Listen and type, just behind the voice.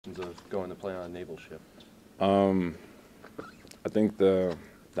Of going to play on a naval ship? Um, I think the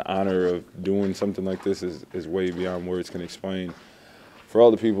honor of doing something like this is way beyond words can explain. For all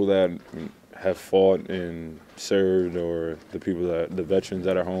the people that have fought and served, or the veterans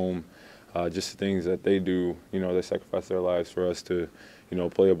that are home, just the things that they do, they sacrifice their lives for us to,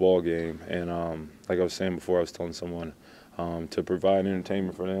 play a ball game. And like I was saying before, I was telling someone to provide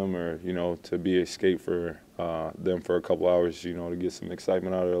entertainment for them, or to be an escape for them for a couple hours, to get some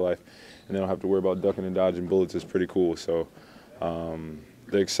excitement out of their life, and they don't have to worry about ducking and dodging bullets is pretty cool. So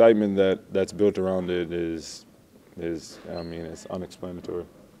the excitement that's built around it is it's unexplanatory.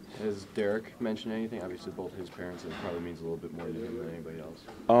 Has Derek mentioned anything? Obviously, both his parents, and it probably means a little bit more to him than anybody else.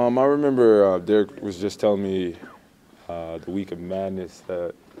 I remember Derek was just telling me the week of madness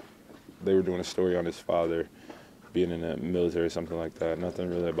that they were doing a story on his father being in the military or something like that. Nothing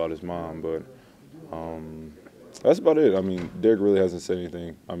really about his mom, but that's about it. I mean, Derek really hasn't said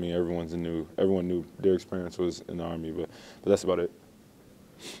anything. I mean, everyone knew Derek's parents was in the Army, but that's about it.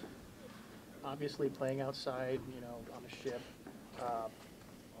 Obviously, playing outside, on a ship,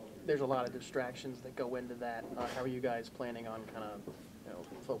 there's a lot of distractions that go into that. How are you guys planning on kind of,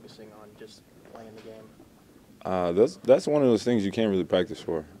 focusing on just playing the game? That's one of those things you can't really practice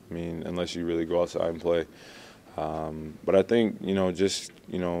for. I mean, unless you really go outside and play. But I think,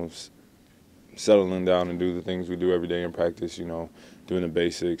 settling down and do the things we do every day in practice, doing the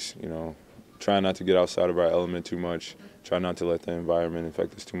basics, trying not to get outside of our element too much, try not to let the environment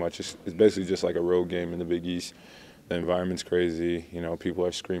affect us too much. It's basically just like a road game in the Big East. The environment's crazy, people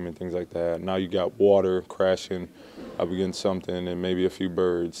are screaming, things like that. Now you got water crashing up against something and maybe a few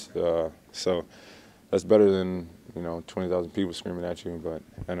birds. So that's better than, 20,000 people screaming at you. But,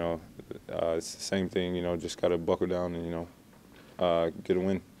 it's the same thing, just got to buckle down and, get a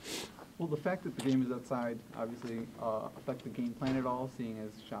win. Will the fact that the game is outside obviously affect the game plan at all, seeing as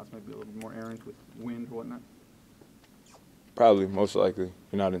shots might be a little bit more errant with wind or whatnot? Probably, most likely.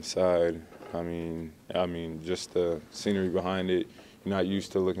 You're not inside. I mean, just the scenery behind it. You're not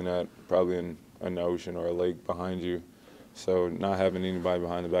used to looking at probably an ocean or a lake behind you. So not having anybody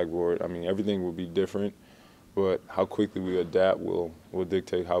behind the backboard, everything will be different. But how quickly we adapt will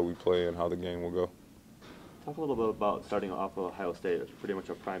dictate how we play and how the game will go. Talk a little bit about starting off with Ohio State. It's pretty much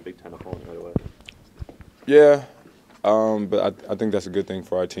a prime Big Ten opponent right away. Yeah, but I think that's a good thing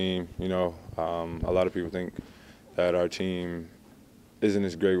for our team. A lot of people think that our team isn't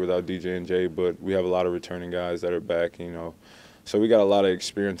as great without DJ and Jay, but we have a lot of returning guys that are back, So we got a lot of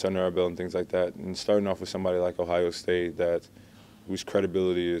experience under our belt and things like that. And starting off with somebody like Ohio State whose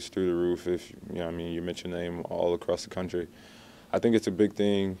credibility is through the roof, if you mention their name all across the country. I think it's a big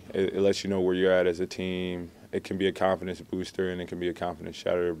thing. It lets you know where you're at as a team. It can be a confidence booster and it can be a confidence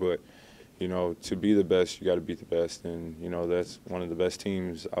shatterer. But, to be the best, you got to beat the best. And, that's one of the best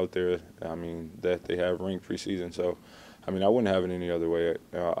teams out there, that they have ranked preseason. So, I wouldn't have it any other way.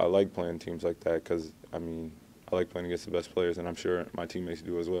 I like playing teams like that because, I like playing against the best players, and I'm sure my teammates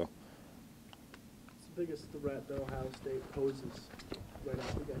do as well. What's the biggest threat that Ohio State poses right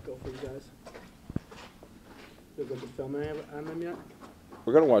off the get-go for you guys? Have you looked at film on them yet?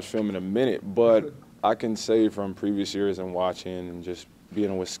 We're going to watch film in a minute, but I can say from previous years and watching and just being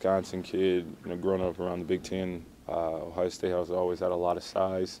a Wisconsin kid, growing up around the Big Ten, Ohio State has always had a lot of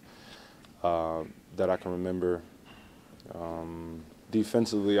size that I can remember.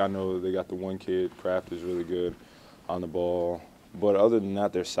 Defensively, I know they got the one kid, Kraft is really good on the ball. But other than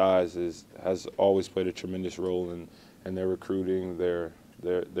that, their size has always played a tremendous role in their recruiting. Their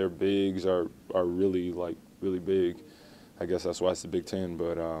bigs are really big. I guess that's why it's the Big Ten,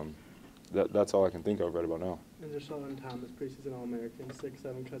 but that's all I can think of right about now. And there's Sheldon Thomas, preseason All-American,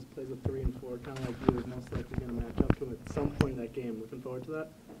 6'7", cuts plays with 3 and 4, kind of like you, is most likely going to match up to him at some point in that game. Looking forward to that?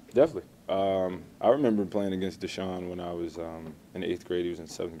 Definitely. I remember playing against Deshaun when I was in 8th grade. He was in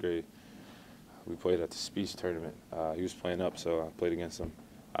 7th grade. We played at the speech tournament. He was playing up, so I played against him.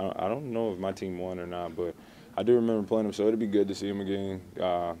 I don't know if my team won or not, but I do remember playing him, so it'd be good to see him again,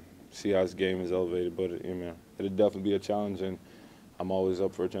 see how his game is elevated. But it'd definitely be a challenge, and I'm always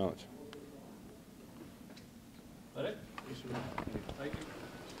up for a challenge. Thank you.